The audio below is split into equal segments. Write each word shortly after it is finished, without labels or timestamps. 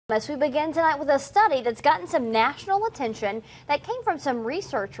As we begin tonight with a study that's gotten some national attention that came from some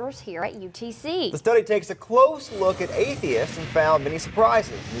researchers here at UTC. The study takes a close look at atheists and found many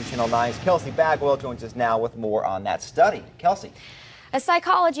surprises. News Channel 9's Kelsey Bagwell joins us now with more on that study. Kelsey. A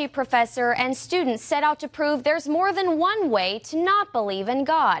psychology professor and students set out to prove there's more than one way to not believe in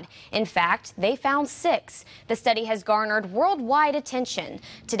God. In fact, they found 6. The study has garnered worldwide attention.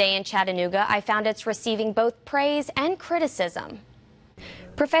 Today in Chattanooga, I found it's receiving both praise and criticism.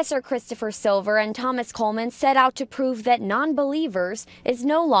 Professor Christopher Silver and Thomas Coleman set out to prove that nonbelievers is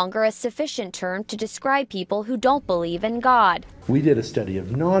no longer a sufficient term to describe people who don't believe in God. We did a study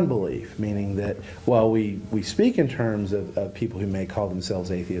of non-belief, meaning that while we speak in terms of people who may call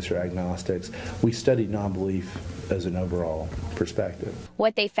themselves atheists or agnostics, we studied non-belief as an overall perspective.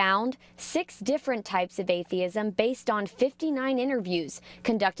 What they found? 6 different types of atheism based on 59 interviews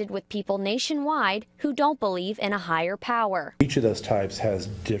conducted with people nationwide who don't believe in a higher power. Each of those types has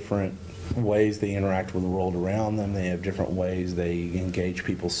different ways they interact with the world around them. They have different ways they engage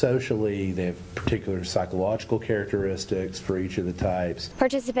people socially. They have particular psychological characteristics for each of the types.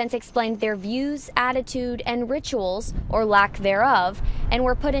 Participants explained their views, attitude, and rituals, or lack thereof, and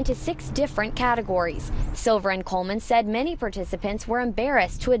were put into 6 different categories. Silver and Coleman said many participants were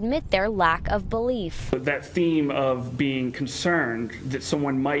embarrassed to admit their lack of belief. That theme of being concerned that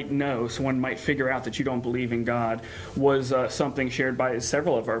someone might know, someone might figure out that you don't believe in God, was something shared by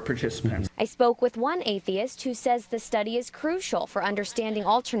several of our participants. I spoke with one atheist who says the study is crucial for understanding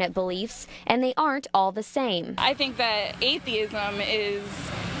alternate beliefs, and they aren't all the same. I think that atheism is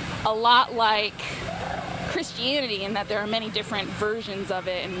a lot like Christianity in that there are many different versions of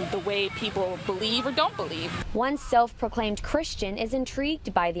it and the way people believe or don't believe. One self-proclaimed Christian is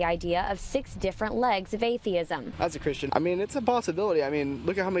intrigued by the idea of 6 different legs of atheism. As a Christian, I mean, it's a possibility. I mean,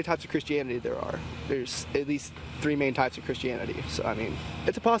 look at how many types of Christianity there are. There's at least 3 main types of Christianity. So, I mean,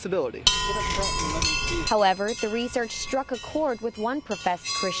 it's a possibility. However, the research struck a chord with one professed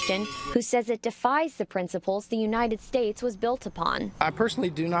Christian who says it defies the principles the United States was built upon. I personally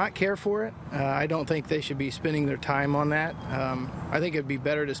do not care for it. I don't think they should be spending their time on that. I think it'd be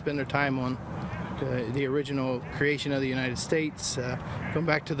better to spend their time on the original creation of the United States, going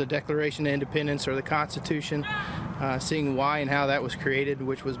back to the Declaration of Independence or the Constitution, seeing why and how that was created,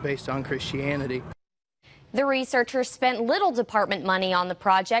 which was based on Christianity. The researchers spent little department money on the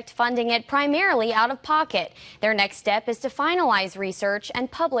project, funding it primarily out of pocket. Their next step is to finalize research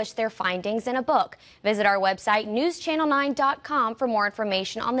and publish their findings in a book. Visit our website, newschannel9.com, for more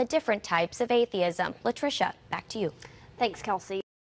information on the different types of atheism. Latricia, back to you. Thanks, Kelsey.